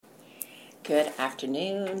Good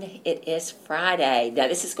afternoon. It is Friday. Now,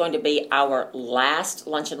 this is going to be our last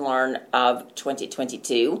Lunch and Learn of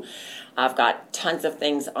 2022. I've got tons of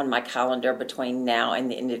things on my calendar between now and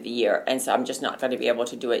the end of the year, and so I'm just not going to be able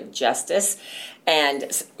to do it justice.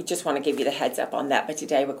 And just want to give you the heads up on that. But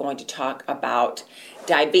today we're going to talk about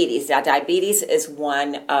diabetes. Now, diabetes is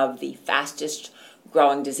one of the fastest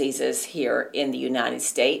growing diseases here in the United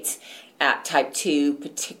States, type 2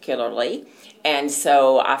 particularly. And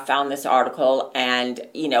so I found this article, and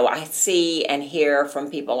I see and hear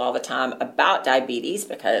from people all the time about diabetes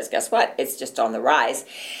because guess what? It's just on the rise.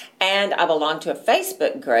 And I belong to a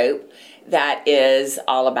Facebook group that is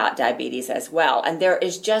all about diabetes as well. And there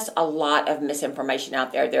is just a lot of misinformation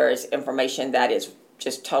out there. There is information that is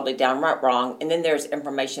just totally downright wrong, and then there's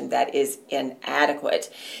information that is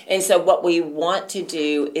inadequate. And so what we want to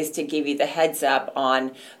do is to give you the heads up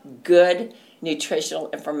on good nutritional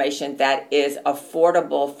information that is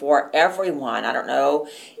affordable for everyone. I don't know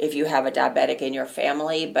if you have a diabetic in your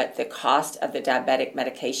family, but the cost of the diabetic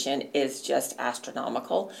medication is just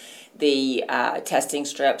astronomical. The testing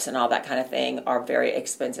strips and all that kind of thing are very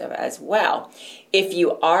expensive as well. If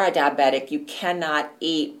you are a diabetic, you cannot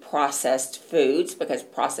eat processed foods because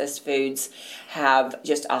processed foods have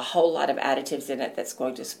just a whole lot of additives in it that's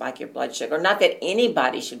going to spike your blood sugar. Not that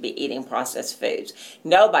anybody should be eating processed foods.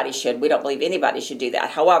 Nobody should. We don't believe anybody should do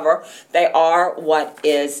that. However, they are what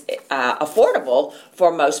is affordable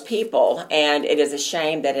for most people, and it is a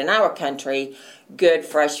shame that in our country, good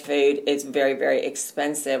fresh food is very, very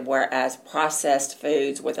expensive, whereas processed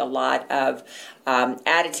foods with a lot of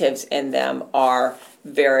additives in them are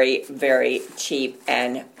very, very cheap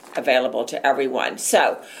and available to everyone.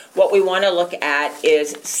 So what we want to look at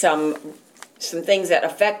is some things that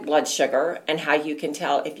affect blood sugar and how you can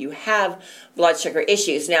tell if you have blood sugar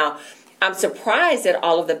issues. Now, I'm surprised at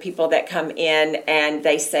all of the people that come in and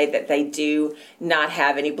they say that they do not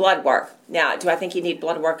have any blood work. Now, do I think you need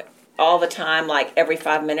blood work all the time, like every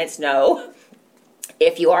 5 minutes? No.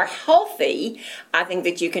 If you are healthy, I think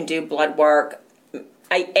that you can do blood work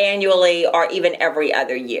annually or even every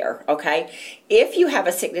other year, okay? If you have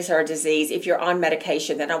a sickness or a disease, if you're on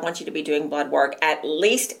medication, then I want you to be doing blood work at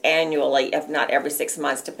least annually, if not every 6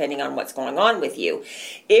 months, depending on what's going on with you.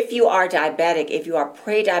 If you are diabetic, if you are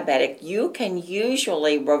pre-diabetic, you can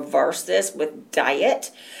usually reverse this with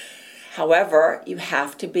diet. However, you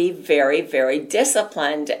have to be very, very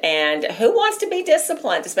disciplined. And who wants to be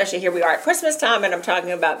disciplined? Especially here we are at Christmas time, and I'm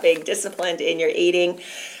talking about being disciplined in your eating.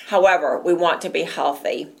 However, we want to be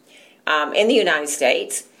healthy. In the United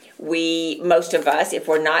States, most of us, if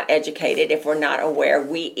we're not educated, if we're not aware,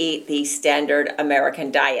 we eat the standard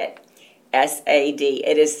American diet. SAD.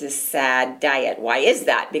 It is the SAD diet. Why is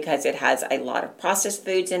that? Because it has a lot of processed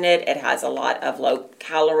foods in it. It has a lot of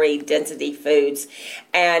low-calorie density foods,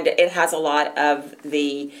 and it has a lot of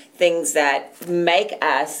the things that make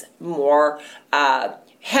us more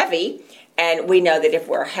heavy. And we know that if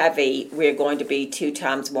we're heavy, we're going to be 2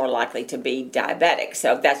 times more likely to be diabetic.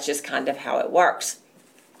 So that's just kind of how it works.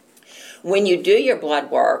 When you do your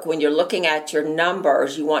blood work, when you're looking at your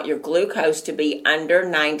numbers, you want your glucose to be under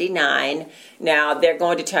 99. Now, they're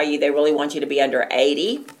going to tell you they really want you to be under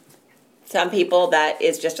 80. Some people, that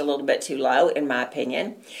is just a little bit too low, in my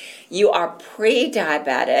opinion. You are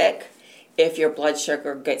pre-diabetic if your blood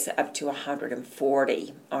sugar gets up to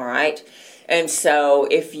 140, all right? And so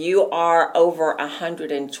if you are over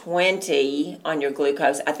 120 on your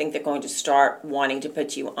glucose, I think they're going to start wanting to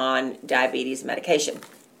put you on diabetes medication.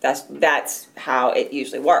 That's how it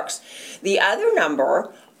usually works. The other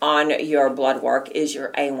number on your blood work is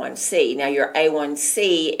your A1C. Now, your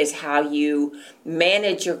A1C is how you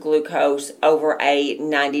manage your glucose over a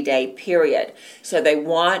 90-day period. So they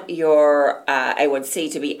want your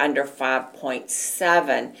A1C to be under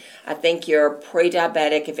 5.7. I think you're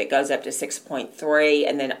pre-diabetic if it goes up to 6.3,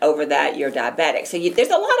 and then over that, you're diabetic. So there's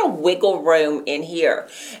a lot of wiggle room in here.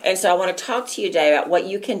 And so I want to talk to you today about what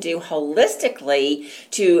you can do holistically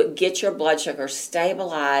to get your blood sugar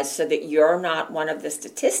stabilized so that you're not one of the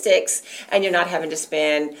statistics and you're not having to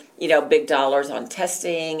spend big dollars on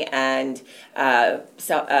testing and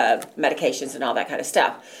medications and all that kind of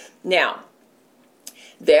stuff. Now,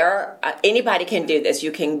 anybody can do this.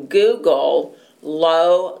 You can Google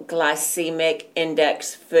low glycemic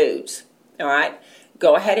index foods, all right?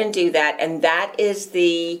 Go ahead and do that, and that is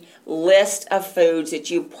the list of foods that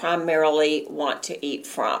you primarily want to eat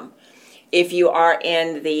from. If you are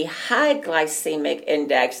in the high glycemic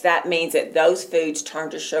index, that means that those foods turn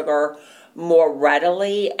to sugar more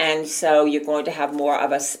readily, and so you're going to have more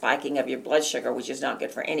of a spiking of your blood sugar, which is not good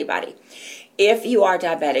for anybody. If you are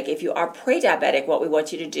diabetic, if you are pre-diabetic, what we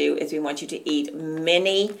want you to do is we want you to eat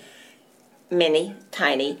many mini,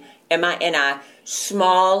 tiny, M-I-N-I,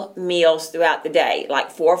 small meals throughout the day, like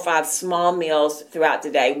 4 or 5 small meals throughout the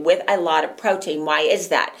day with a lot of protein. Why is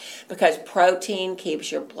that? Because protein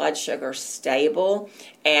keeps your blood sugar stable,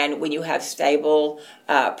 and when you have stable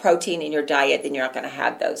protein in your diet, then you're not going to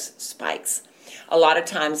have those spikes. A lot of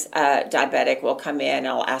times diabetic will come in and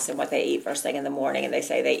I'll ask them what they eat first thing in the morning, and they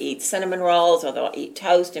say they eat cinnamon rolls, or they'll eat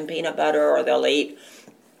toast and peanut butter, or they'll eat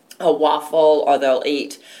a waffle, or they'll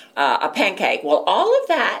eat a pancake. Well, all of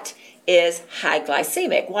that is high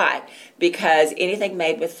glycemic. Why? Because anything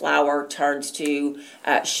made with flour turns to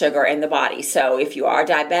sugar in the body. So if you are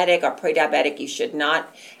diabetic or pre-diabetic, you should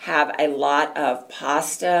not have a lot of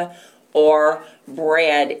pasta or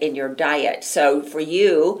bread in your diet. So for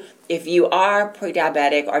you, if you are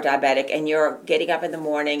pre-diabetic or diabetic and you're getting up in the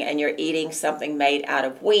morning and you're eating something made out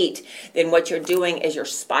of wheat, then what you're doing is you're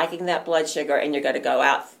spiking that blood sugar, and you're going to go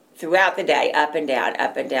out throughout the day, up and down,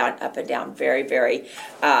 up and down, up and down, very, very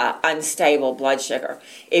unstable blood sugar.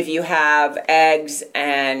 If you have eggs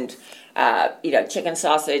and chicken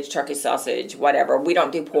sausage, turkey sausage, whatever. We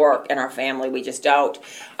don't do pork in our family. We just don't.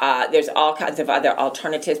 There's all kinds of other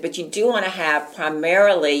alternatives, but you do want to have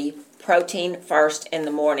primarily protein first in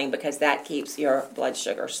the morning, because that keeps your blood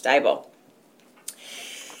sugar stable.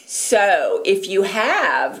 So if you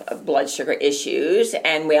have blood sugar issues,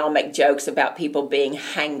 and we all make jokes about people being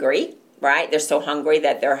hangry, right? They're so hungry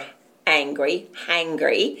that they're hangry.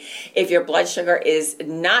 If your blood sugar is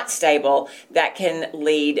not stable, that can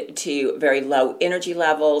lead to very low energy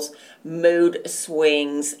levels, mood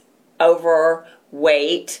swings,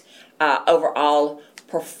 overweight, overall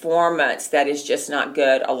performance that is just not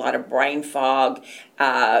good, a lot of brain fog,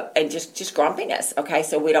 and just grumpiness. Okay,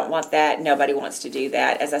 so we don't want that. Nobody wants to do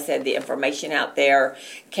that. As I said, the information out there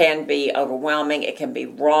can be overwhelming. It can be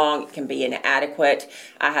wrong. It can be inadequate.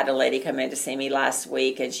 I had a lady come in to see me last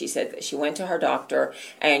week, and she said that she went to her doctor,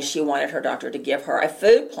 and she wanted her doctor to give her a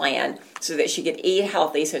food plan so that she could eat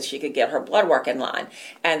healthy, so she could get her blood work in line.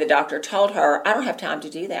 And the doctor told her, "I don't have time to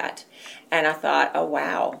do that." And I thought, oh,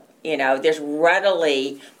 wow. There's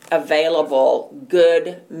readily available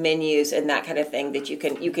good menus and that kind of thing that you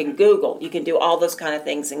can Google. You can do all those kind of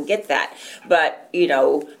things and get that. But,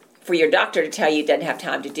 for your doctor to tell you doesn't have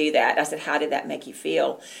time to do that. I said, how did that make you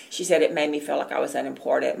feel? She said, it made me feel like I was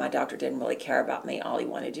unimportant. My doctor didn't really care about me. All he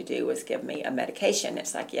wanted to do was give me a medication.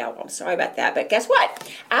 It's like, yeah, well, I'm sorry about that. But guess what?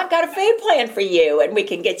 I've got a food plan for you, and we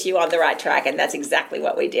can get you on the right track. And that's exactly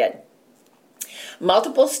what we did.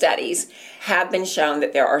 Multiple studies have been shown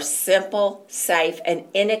that there are simple, safe, and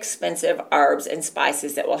inexpensive herbs and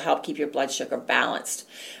spices that will help keep your blood sugar balanced.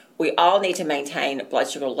 We all need to maintain blood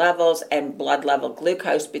sugar levels and blood level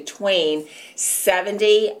glucose between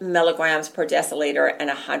 70 milligrams per deciliter and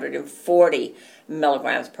 140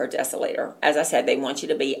 milligrams per deciliter. As I said, they want you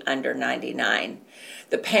to be under 99.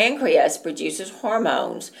 The pancreas produces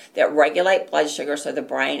hormones that regulate blood sugar so the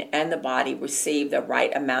brain and the body receive the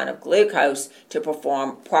right amount of glucose to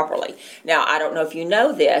perform properly. Now, I don't know if you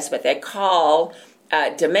know this, but they call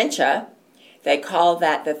dementia, they call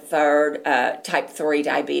that the third type 3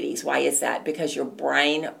 diabetes. Why is that? Because your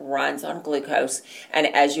brain runs on glucose, and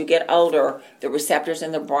as you get older, the receptors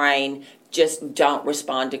in the brain just don't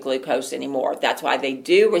respond to glucose anymore. That's why they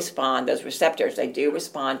do respond, those receptors, they do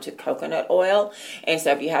respond to coconut oil. And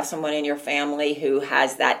so if you have someone in your family who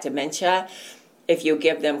has that dementia, if you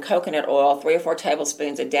give them coconut oil, 3 or 4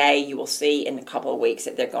 tablespoons a day, you will see in a couple of weeks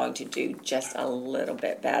that they're going to do just a little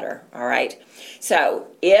bit better, all right? So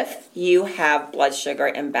if you have blood sugar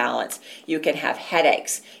imbalance, you can have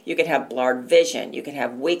headaches, you can have blurred vision, you can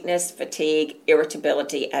have weakness, fatigue,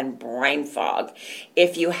 irritability, and brain fog.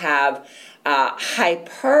 If you have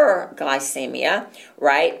hyperglycemia,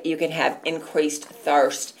 right, you can have increased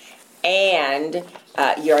thirst and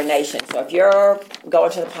urination. So if you're going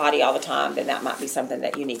to the potty all the time, then that might be something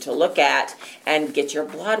that you need to look at and get your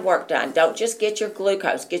blood work done. Don't just get your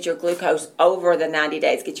glucose. Get your glucose over the 90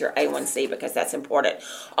 days. Get your A1C, because that's important.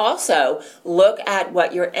 Also, look at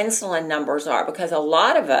what your insulin numbers are, because a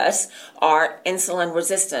lot of us are insulin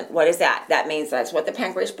resistant. What is that? That means that's what the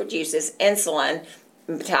pancreas produces, insulin,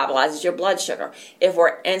 metabolizes your blood sugar. If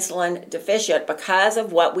we're insulin deficient because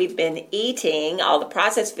of what we've been eating, all the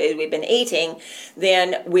processed food we've been eating,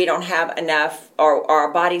 then we don't have enough, or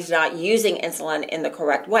our body's not using insulin in the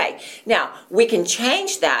correct way. Now, we can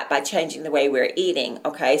change that by changing the way we're eating,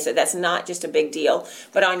 okay? So that's not just a big deal.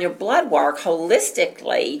 But on your blood work,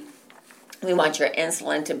 holistically, We want your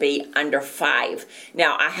insulin to be under 5.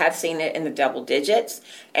 Now, I have seen it in the double digits,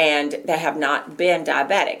 and they have not been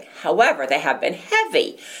diabetic. However, they have been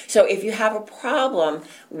heavy. So if you have a problem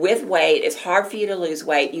with weight, it's hard for you to lose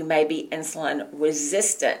weight, you may be insulin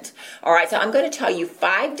resistant. All right, so I'm going to tell you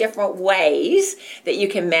 5 different ways that you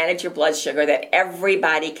can manage your blood sugar that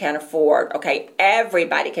everybody can afford. Okay,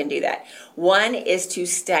 everybody can do that. One is to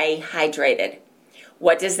stay hydrated.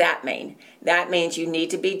 What does that mean? That means you need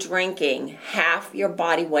to be drinking half your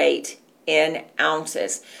body weight in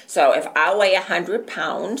ounces. So if I weigh 100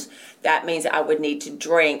 pounds, that means I would need to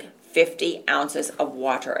drink 50 ounces of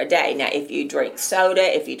water a day. Now, if you drink soda,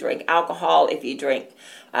 if you drink alcohol, if you drink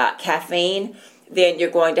caffeine, then you're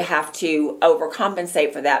going to have to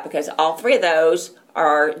overcompensate for that because all 3 of those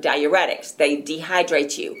are diuretics. They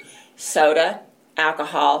dehydrate you. Soda,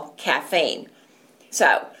 alcohol, caffeine.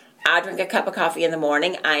 So I drink a cup of coffee in the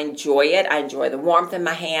morning. I enjoy it. I enjoy the warmth in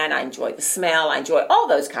my hand. I enjoy the smell. I enjoy all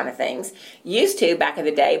those kind of things. Used to, back in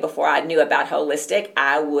the day, before I knew about holistic,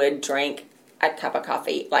 I would drink a cup of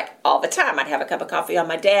coffee like all the time. I'd have a cup of coffee on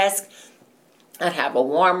my desk. I'd have a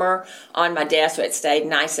warmer on my desk so it stayed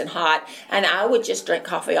nice and hot. And I would just drink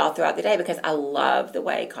coffee all throughout the day because I love the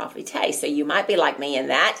way coffee tastes. So you might be like me in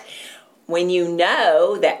that. When you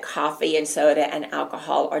know that coffee and soda and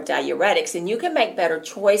alcohol are diuretics, then you can make better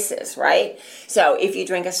choices, right? So if you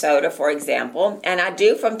drink a soda, for example, and I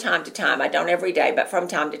do from time to time, I don't every day, but from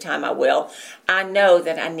time to time I will, I know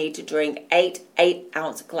that I need to drink 8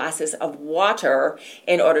 8-ounce glasses of water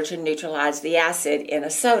in order to neutralize the acid in a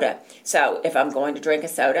soda. So if I'm going to drink a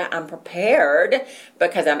soda, I'm prepared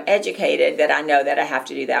because I'm educated that I know that I have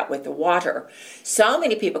to do that with the water. So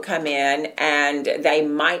many people come in and they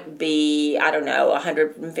might be, I don't know,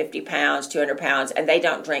 150 pounds, 200 pounds, and they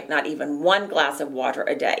don't drink not even 1 glass of water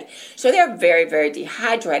a day. So they're very, very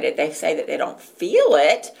dehydrated. They say that they don't feel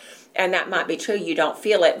it. And that might be true, you don't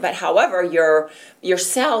feel it, but however, your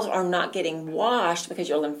cells are not getting washed because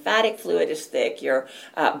your lymphatic fluid is thick, your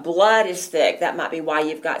blood is thick. That might be why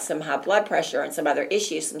you've got some high blood pressure and some other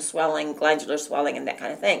issues, some swelling, glandular swelling, and that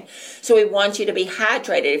kind of thing. So we want you to be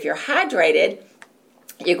hydrated. If you're hydrated,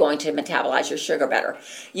 you're going to metabolize your sugar better.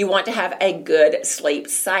 You want to have a good sleep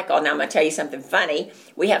cycle. Now, I'm going to tell you something funny.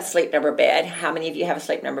 We have a Sleep Number bed. How many of you have a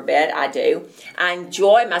Sleep Number bed? I do. I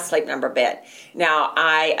enjoy my Sleep Number bed. Now,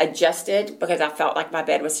 I adjusted because I felt like my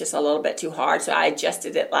bed was just a little bit too hard, so I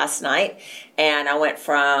adjusted it last night, and I went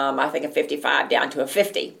from, I think, a 55 down to a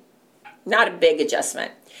 50. Not a big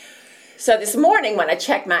adjustment. So this morning when I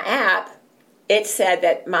checked my app, it said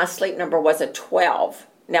that my Sleep Number was a 12.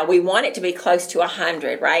 Now, we want it to be close to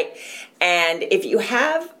 100, right? And if you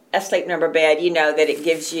have a Sleep Number bed, you know that it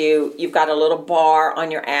gives you, you've got a little bar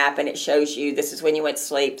on your app and it shows you this is when you went to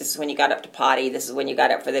sleep, this is when you got up to potty, this is when you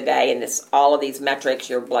got up for the day, and this all of these metrics,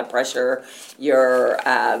 your blood pressure, your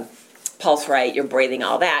pulse rate, your breathing,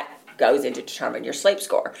 all that goes into determine your sleep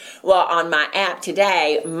score. Well, on my app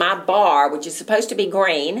today, my bar, which is supposed to be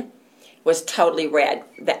green, was totally red.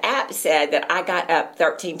 The app said that I got up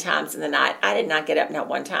 13 times in the night. I did not get up not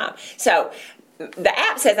one time. So the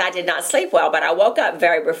app says I did not sleep well, but I woke up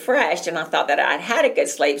very refreshed and I thought that I'd had a good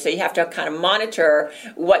sleep. So you have to kind of monitor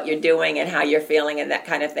what you're doing and how you're feeling and that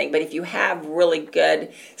kind of thing. But if you have really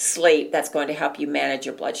good sleep, that's going to help you manage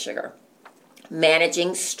your blood sugar.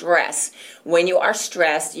 Managing stress. When you are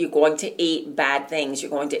stressed, you're going to eat bad things. You're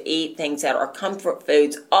going to eat things that are comfort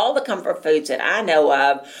foods. All the comfort foods that I know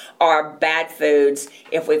of are bad foods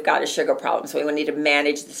if we've got a sugar problem. So we need to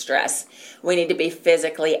manage the stress. We need to be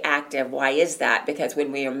physically active. Why is that? Because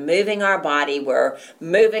when we are moving our body, we're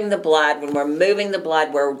moving the blood. When we're moving the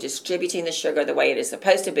blood, we're distributing the sugar the way it is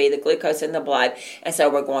supposed to be, the glucose in the blood, and so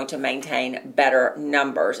we're going to maintain better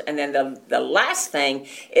numbers. And then the last thing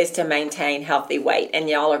is to maintain healthy weight. And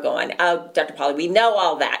y'all are going, oh, Dr. Polly, we know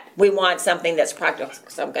all that. We want something that's practical,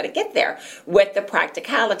 so I'm going to get there with the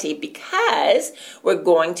practicality because we're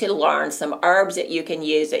going to learn some herbs that you can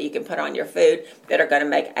use, that you can put on your food that are going to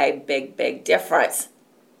make a big, big difference.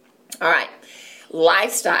 All right.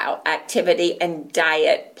 Lifestyle, activity, and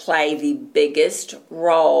diet play the biggest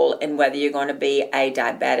role in whether you're going to be a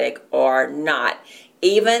diabetic or not.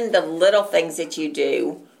 Even the little things that you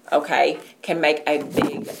do, okay, can make a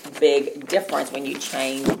big, big difference when you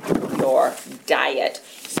change your diet.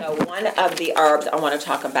 So one of the herbs I want to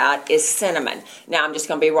talk about is cinnamon. Now, I'm just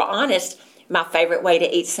going to be real honest. My favorite way to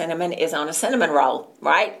eat cinnamon is on a cinnamon roll,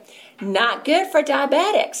 right? Not good for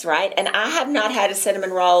diabetics, right? And I have not had a cinnamon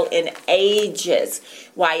roll in ages.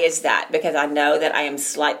 Why is that? Because I know that I am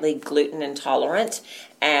slightly gluten intolerant,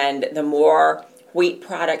 and the more wheat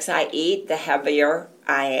products I eat, the heavier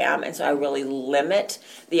I am, and so I really limit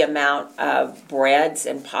the amount of breads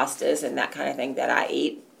and pastas and that kind of thing that I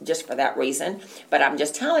eat just for that reason. But I'm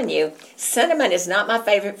just telling you, cinnamon is not my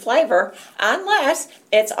favorite flavor unless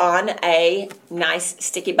it's on a nice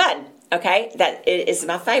sticky bun. Okay, that is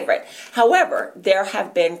my favorite. However, there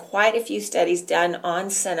have been quite a few studies done on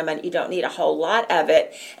cinnamon. You don't need a whole lot of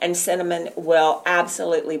it, and cinnamon will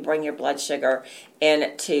absolutely bring your blood sugar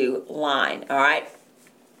into line. All right.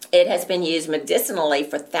 It has been used medicinally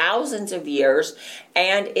for thousands of years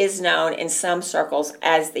and is known in some circles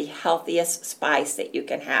as the healthiest spice that you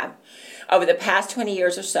can have. Over the past 20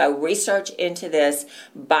 years or so, research into this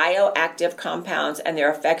bioactive compounds and their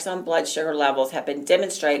effects on blood sugar levels have been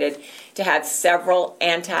demonstrated to have several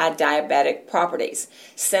anti-diabetic properties.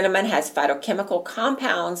 Cinnamon has phytochemical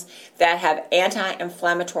compounds that have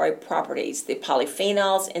anti-inflammatory properties. The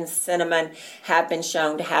polyphenols in cinnamon have been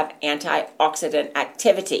shown to have antioxidant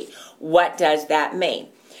activity. What does that mean?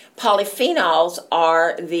 Polyphenols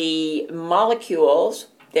are the molecules,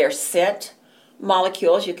 they're scent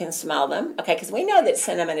molecules, you can smell them, okay, because we know that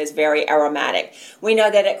cinnamon is very aromatic. We know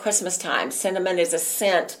that at Christmas time, cinnamon is a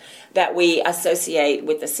scent that we associate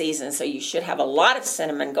with the season, so you should have a lot of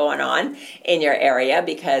cinnamon going on in your area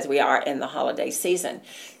because we are in the holiday season.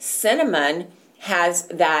 Cinnamon has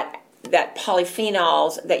that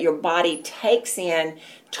polyphenols that your body takes in,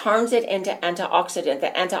 turns it into antioxidant. The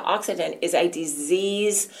antioxidant is a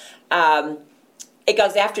disease it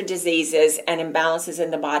goes after diseases and imbalances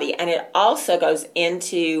in the body, and it also goes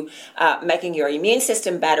into making your immune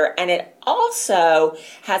system better, and it also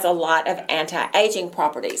has a lot of anti-aging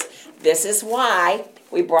properties. This is why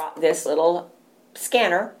we brought this little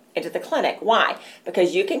scanner into the clinic. Why?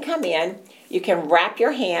 Because you can come in, you can wrap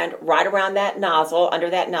your hand right around that nozzle. Under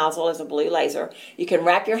that nozzle is a blue laser. You can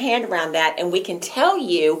wrap your hand around that, and we can tell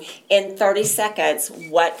you in 30 seconds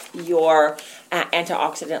what your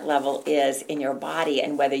antioxidant level is in your body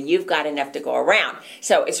and whether you've got enough to go around.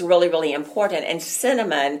 So it's really, really important, and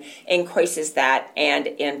cinnamon increases that and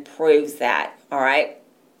improves that, all right?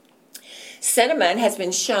 Cinnamon has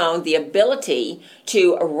been shown the ability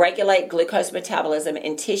to regulate glucose metabolism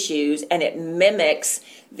in tissues, and it mimics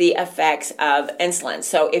the effects of insulin.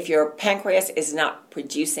 So if your pancreas is not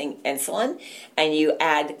producing insulin and you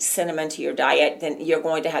add cinnamon to your diet, then you're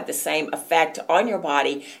going to have the same effect on your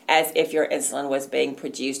body as if your insulin was being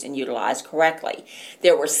produced and utilized correctly.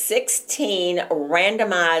 There were 16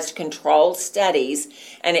 randomized controlled studies,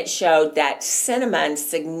 and it showed that cinnamon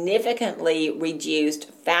significantly reduced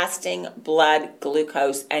fasting blood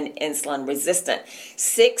glucose and insulin resistance.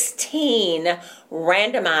 16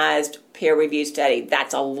 randomized peer-reviewed study.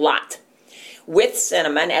 That's a lot. With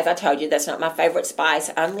cinnamon, as I told you, that's not my favorite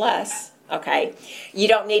spice unless, okay, you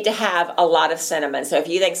don't need to have a lot of cinnamon. So if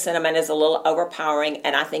you think cinnamon is a little overpowering,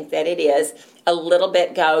 and I think that it is, a little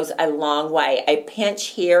bit goes a long way. A pinch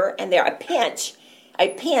here and there, a pinch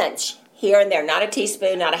here and there, not a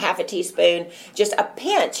teaspoon, not a half a teaspoon, just a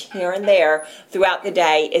pinch here and there throughout the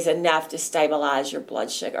day is enough to stabilize your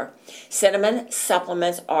blood sugar. Cinnamon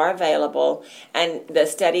supplements are available, and the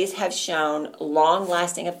studies have shown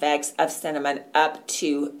long-lasting effects of cinnamon up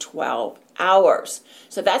to 12 hours.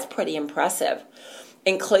 So that's pretty impressive.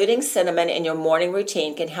 Including cinnamon in your morning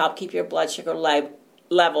routine can help keep your blood sugar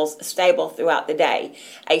levels stable throughout the day.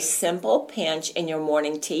 A simple pinch in your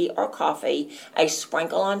morning tea or coffee, a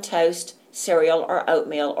sprinkle on toast, cereal or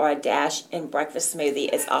oatmeal, or a dash in breakfast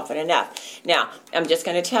smoothie is often enough. Now, I'm just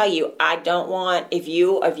going to tell you, I don't want, if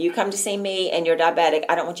you come to see me and you're diabetic,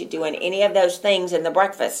 I don't want you doing any of those things in the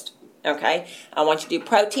breakfast. Okay? I want you to do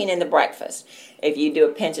protein in the breakfast. If you do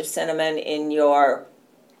a pinch of cinnamon in your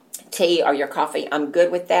tea or your coffee, I'm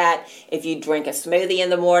good with that. If you drink a smoothie in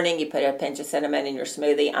the morning, you put a pinch of cinnamon in your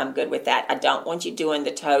smoothie, I'm good with that. I don't want you doing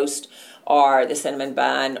the toast or the cinnamon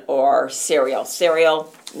bun or cereal.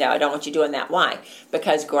 No, I don't want you doing that. Why?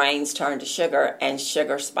 Because grains turn to sugar, and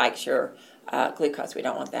sugar spikes your glucose. We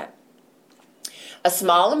don't want that. A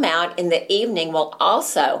small amount in the evening will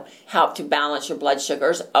also help to balance your blood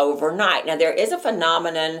sugars overnight. Now, there is a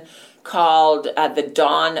phenomenon called the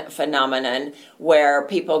dawn phenomenon, where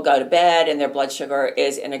people go to bed and their blood sugar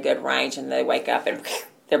is in a good range, and they wake up and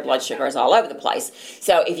their blood sugar is all over the place.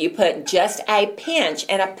 So if you put just a pinch,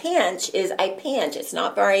 and a pinch is a pinch, it's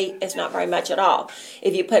not very much at all.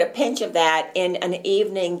 If you put a pinch of that in an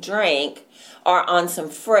evening drink or on some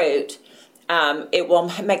fruit, it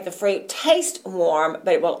will make the fruit taste warm,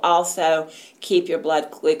 but it will also keep your blood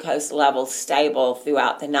glucose levels stable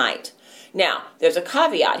throughout the night. Now, there's a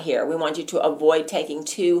caveat here. We want you to avoid taking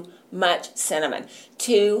too much cinnamon.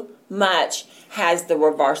 Too much has the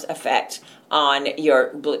reverse effect on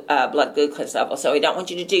your blood glucose level. So we don't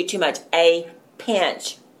want you to do too much. A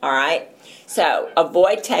pinch, all right? So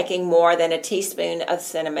avoid taking more than a teaspoon of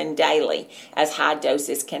cinnamon daily, as high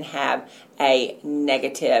doses can have a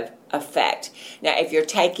negative effect. Now, if you're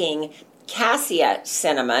taking cassia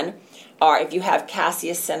cinnamon, or if you have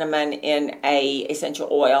cassia cinnamon in a essential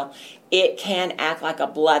oil, it can act like a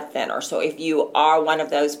blood thinner. So if you are one of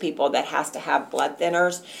those people that has to have blood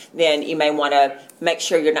thinners, then you may want to make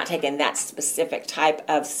sure you're not taking that specific type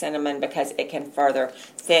of cinnamon, because it can further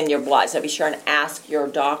thin your blood. So be sure and ask your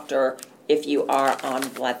doctor if you are on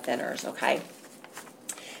blood thinners, okay?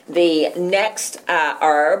 The next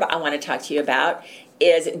herb I want to talk to you about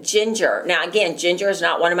is ginger. Now, again, ginger is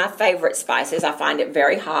not one of my favorite spices. I find it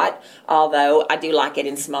very hot, although I do like it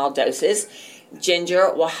in small doses.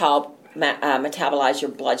 Ginger will help metabolize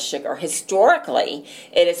your blood sugar. Historically,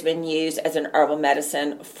 it has been used as an herbal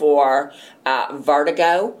medicine for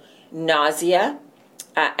vertigo, nausea,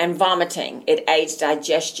 and vomiting. It aids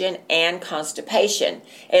digestion and constipation.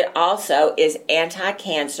 It also is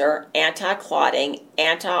anti-cancer, anti-clotting,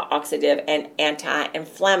 antioxidant, and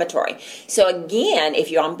anti-inflammatory. So again,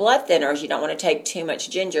 if you're on blood thinners, you don't want to take too much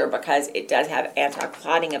ginger, because it does have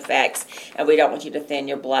anti-clotting effects, and we don't want you to thin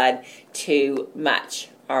your blood too much.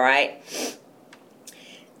 All right?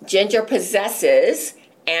 Ginger possesses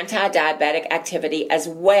anti-diabetic activity as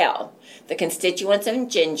well. The constituents in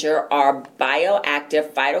ginger are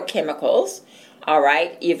bioactive phytochemicals. All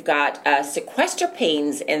right, you've got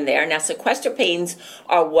sequesterpenes in there. Now, sequesterpenes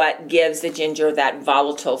are what gives the ginger that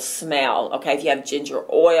volatile smell. Okay, if you have ginger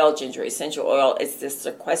oil, ginger essential oil, it's the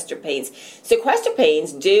sequesterpenes.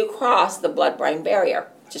 Sequesterpenes do cross the blood-brain barrier.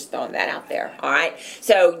 Just throwing that out there. All right,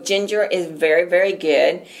 so ginger is very, very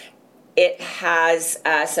good. It has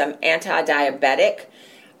some anti-diabetic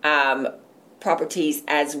properties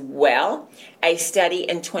as well. A study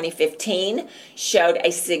in 2015 showed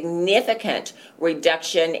a significant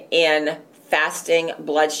reduction in fasting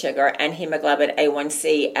blood sugar and hemoglobin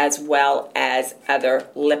A1C, as well as other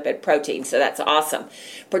lipid proteins. So that's awesome.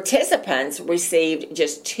 Participants received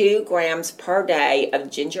just 2 grams per day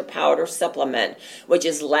of ginger powder supplement, which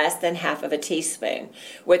is less than half of a teaspoon.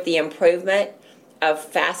 With the improvement of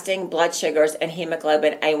fasting blood sugars and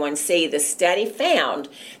hemoglobin A1C, the study found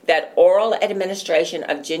that oral administration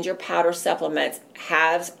of ginger powder supplements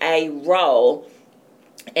has a role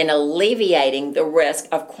in alleviating the risk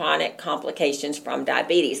of chronic complications from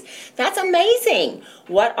diabetes. That's amazing.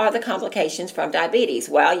 What are the complications from diabetes?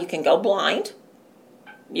 Well, you can go blind.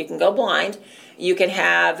 You can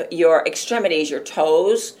have your extremities, your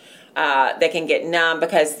toes, they can get numb,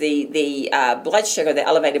 because the blood sugar, the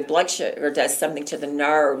elevated blood sugar, does something to the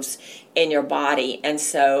nerves in your body, and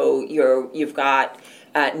so you've got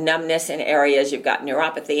numbness in areas, you've got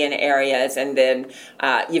neuropathy in areas, and then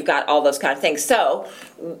you've got all those kind of things. So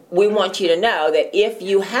we want you to know that if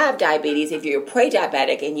you have diabetes, if you're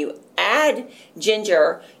pre-diabetic, and you add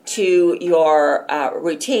ginger to your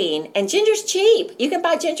routine, and ginger's cheap. You can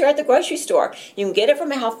buy ginger at the grocery store. You can get it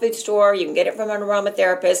from a health food store. You can get it from an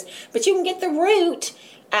aromatherapist, but you can get the root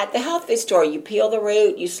at the health food store. You peel the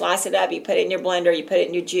root, you slice it up, you put it in your blender, you put it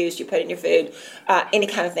in your juice, you put it in your food, any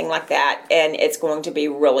kind of thing like that, and it's going to be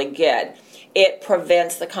really good. It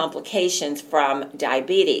prevents the complications from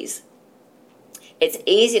diabetes. It's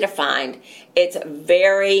easy to find. It's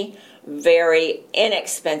very, very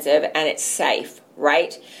inexpensive, and it's safe,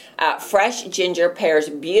 right? Fresh ginger pairs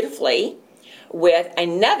beautifully with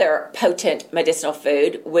another potent medicinal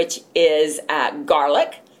food, which is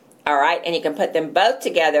garlic. All right, and you can put them both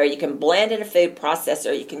together. You can blend in a food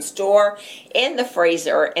processor. You can store in the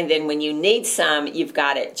freezer, and then when you need some, you've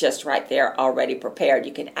got it just right there already prepared.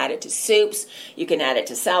 You can add it to soups. You can add it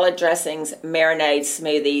to salad dressings, marinades,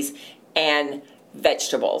 smoothies, and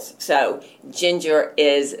vegetables. So ginger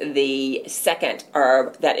is the second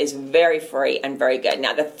herb that is very free and very good.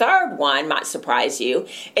 Now, the third one might surprise you.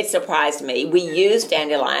 It surprised me. We use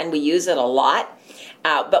dandelion. We use it a lot,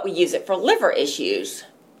 but we use it for liver issues.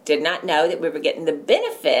 Did not know that we were getting the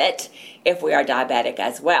benefit if we are diabetic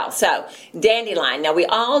as well. So, dandelion. Now, we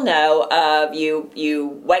all know of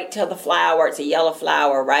you wait till the flower, it's a yellow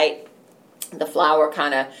flower, right? The flower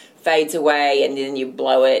kind of fades away, and then you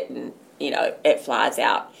blow it, and, it flies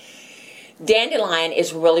out. Dandelion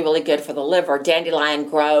is really, really good for the liver. Dandelion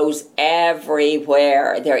grows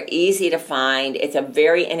everywhere. They're easy to find. It's a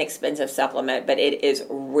very inexpensive supplement, but it is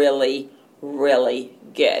really, really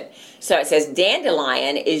good. So it says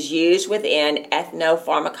dandelion is used within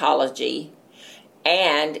ethnopharmacology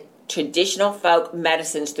and traditional folk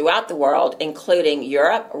medicines throughout the world, including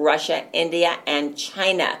Europe, Russia, India, and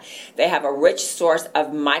China. They have a rich source of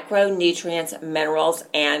micronutrients, minerals,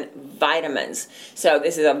 and vitamins. So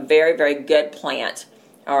this is a very, very good plant.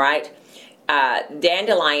 All right.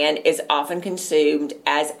 Dandelion is often consumed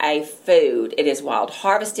as a food. It is wild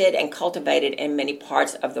harvested and cultivated in many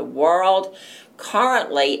parts of the world.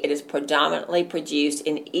 Currently, it is predominantly produced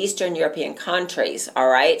in Eastern European countries, all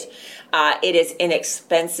right? It is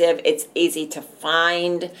inexpensive. It's easy to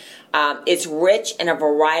find. It's rich in a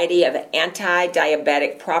variety of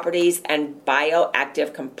anti-diabetic properties and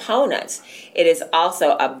bioactive components. It is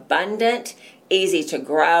also abundant, easy to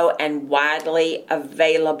grow, and widely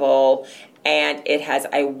available, and it has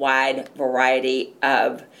a wide variety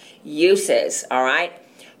of uses, all right?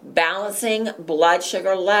 Balancing blood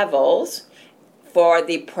sugar levels for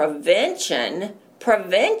the prevention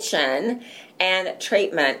and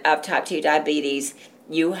treatment of type 2 diabetes.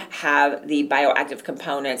 You have the bioactive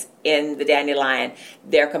components in the dandelion.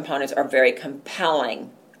 Their components are very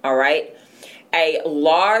compelling, all right? A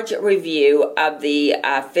large review of the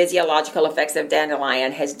physiological effects of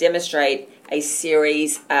dandelion has demonstrated a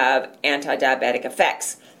series of anti-diabetic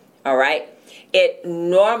effects, all right? It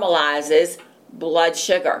normalizes blood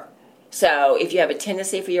sugar. So if you have a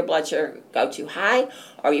tendency for your blood sugar to go too high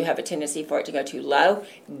or you have a tendency for it to go too low,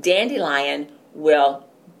 dandelion will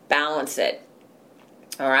balance it.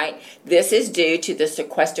 All right, this is due to the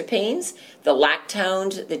sequestrapenes, the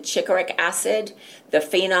lactones, the chicharic acid, the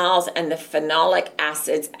phenols, and the phenolic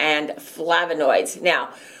acids and flavonoids. Now,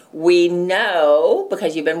 we know,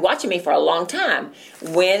 because you've been watching me for a long time,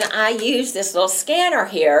 when I use this little scanner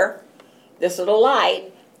here, this little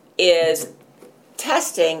light is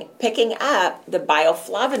picking up the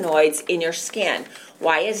bioflavonoids in your skin.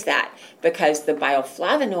 Why is that? Because the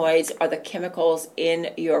bioflavonoids are the chemicals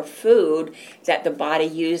in your food that the body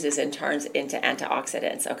uses and turns into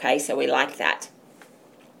antioxidants, okay? So we like that.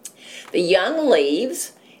 The young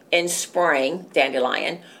leaves in spring,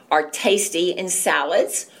 dandelion, are tasty in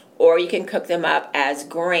salads, or you can cook them up as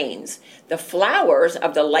greens. The flowers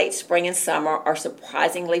of the late spring and summer are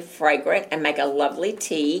surprisingly fragrant and make a lovely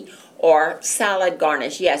tea or salad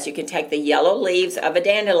garnish. Yes, you can take the yellow leaves of a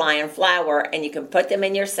dandelion flower and you can put them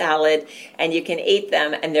in your salad and you can eat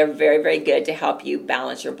them, and they're very, very good to help you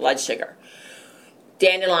balance your blood sugar.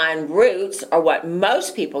 Dandelion roots are what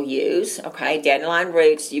most people use, okay? Dandelion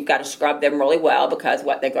roots, you've got to scrub them really well because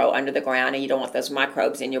they grow under the ground and you don't want those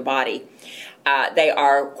microbes in your body. They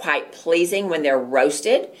are quite pleasing when they're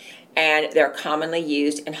roasted, and they're commonly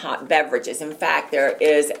used in hot beverages. In fact, there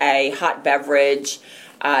is a hot beverage,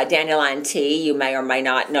 dandelion tea. You may or may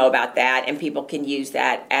not know about that, and people can use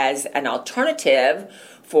that as an alternative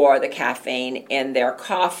for the caffeine in their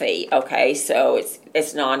coffee, okay? So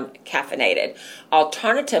it's non-caffeinated.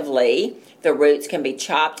 Alternatively, the roots can be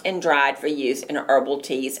chopped and dried for use in herbal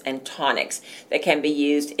teas and tonics. They can be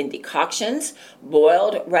used in decoctions,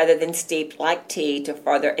 boiled rather than steeped like tea to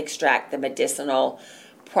further extract the medicinal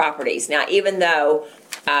properties. Now, even though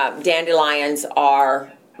dandelions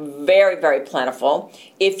are very, very plentiful,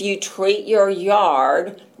 if you treat your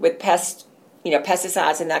yard with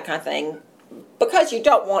pesticides and that kind of thing, because you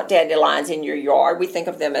don't want dandelions in your yard, we think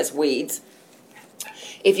of them as weeds.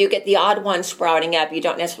 If you get the odd one sprouting up, you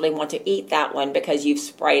don't necessarily want to eat that one because you've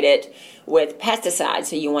sprayed it with pesticides.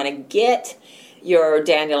 So you want to get your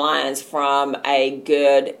dandelions from a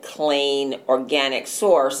good, clean, organic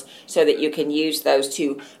source so that you can use those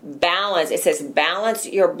to balance. It says balance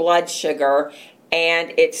your blood sugar,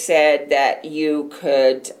 and it said that you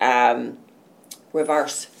could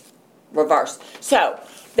reverse. So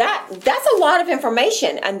that's a lot of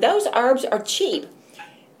information, and those herbs are cheap.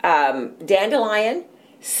 Dandelion,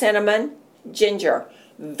 cinnamon, ginger,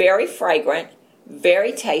 very fragrant,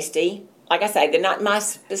 very tasty. Like I say, they're not my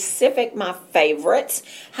favorites.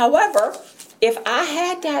 However, if I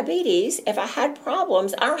had diabetes, if I had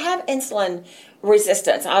problems, I don't have insulin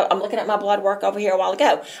resistance. I'm looking at my blood work over here a while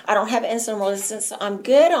ago. I don't have insulin resistance, so I'm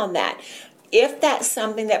good on that. If that's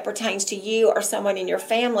something that pertains to you or someone in your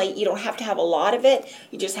family, you don't have to have a lot of it.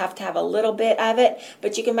 You just have to have a little bit of it.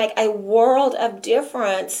 But you can make a world of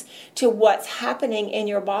difference to what's happening in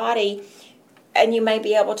your body, and you may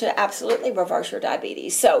be able to absolutely reverse your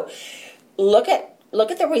diabetes. So look at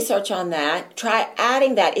the research on that. Try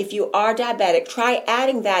adding that. If you are diabetic, try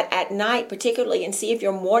adding that at night particularly, and see if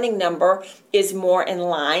your morning number is more in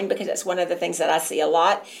line, because that's one of the things that I see a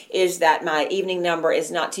lot, is that my evening number is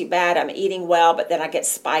not too bad. I'm eating well, but then I get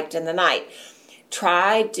spiked in the night.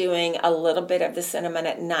 Try doing a little bit of the cinnamon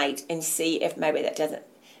at night and see if maybe that doesn't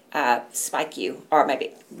spike you, or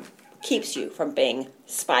maybe keeps you from being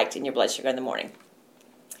spiked in your blood sugar in the morning.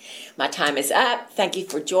 My time is up. Thank you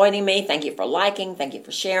for joining me. Thank you for liking. Thank you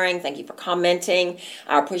for sharing. Thank you for commenting.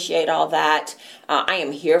 I appreciate all that. I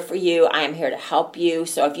am here for you. I am here to help you.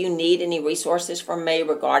 So if you need any resources from me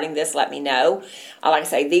regarding this, let me know. Like I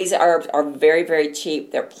say, these herbs are very, very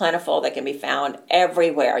cheap. They're plentiful. They can be found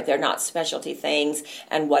everywhere. They're not specialty things,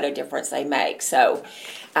 and what a difference they make. So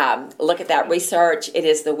look at that research. It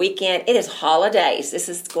is the weekend. It is holidays. This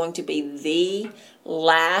is going to be the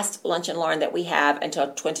last Lunch and Learn that we have until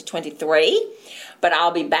 2023, but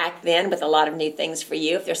I'll be back then with a lot of new things for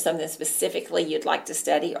you. If there's something specifically you'd like to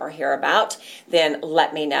study or hear about, then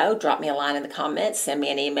let me know. Drop me a line in the comments, send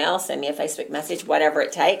me an email, send me a Facebook message, whatever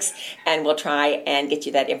it takes, and we'll try and get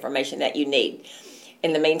you that information that you need.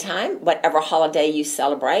 In the meantime, whatever holiday you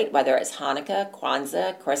celebrate, whether it's Hanukkah,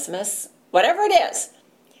 Kwanzaa, Christmas, whatever it is,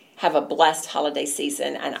 have a blessed holiday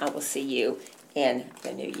season, and I will see you in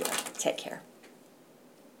the new year. Take care.